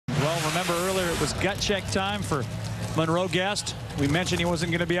Well, remember earlier it was gut check time for Munroe Guest. We mentioned he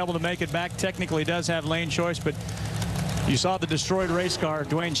wasn't going to be able to make it back. Technically, he does have lane choice, but you saw the destroyed race car.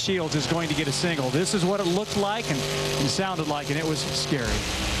 Duane Sheilds is going to get a single. This is what it looked like and sounded like, and it was scary.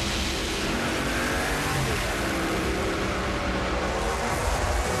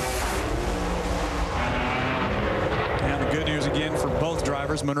 Good news again for both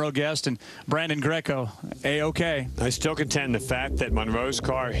drivers, Munroe Guest and Brandon Greco. A-OK. I still contend the fact that Munroe's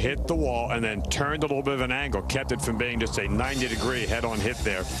car hit the wall and then turned a little bit of an angle kept it from being just a 90-degree head-on hit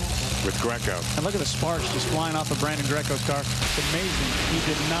there with Greco. And look at the sparks just flying off of Brandon Greco's car. It's amazing he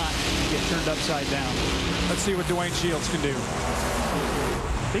did not get turned upside down. Let's see what Duane Sheilds can do.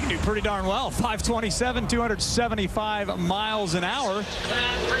 He can do pretty darn well. 527, 275 miles an hour.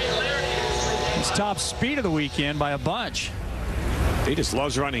 His top speed of the weekend by a bunch. He just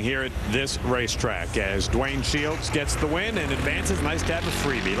loves running here at this racetrack as Duane Sheilds gets the win and advances. Nice to have a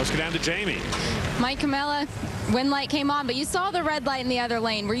freebie. Let's go down to Jamie. Mike Camella, win light came on, but you saw the red light in the other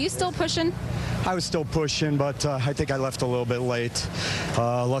lane. Were you still pushing? I was still pushing, but I think I left a little bit late.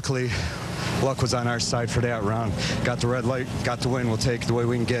 Luckily, luck was on our side for that round. Got the red light, got the win. We'll take it the way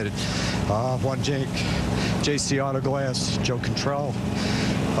we can get it. One Jake, JC Auto Glass, Joe Control.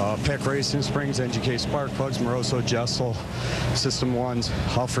 Peck Racing Springs, NGK Spark Plugs, Moroso Jessel, System Ones,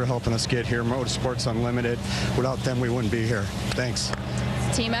 all for helping us get here. Motorsports Unlimited. Without them, we wouldn't be here. Thanks.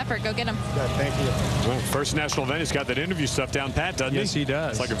 Team effort. Go get them. Yeah, thank you. Well, first national event, he's got that interview stuff down pat, doesn't he? Yes, he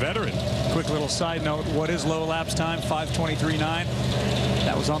does. It's like a veteran. Quick little side note. What is low lapse time? 5:23.9.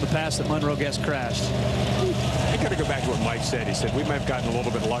 That was on the pass that Munroe Guest crashed. I got to go back to what Mike said. He said, we might have gotten a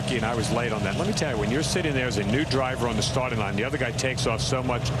little bit lucky, and I was late on that. Let me tell you, when you're sitting there as a new driver on the starting line, the other guy takes off so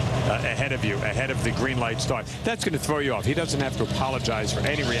much ahead of you, ahead of the green light start, that's going to throw you off. He doesn't have to apologize for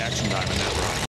any reaction time in that run.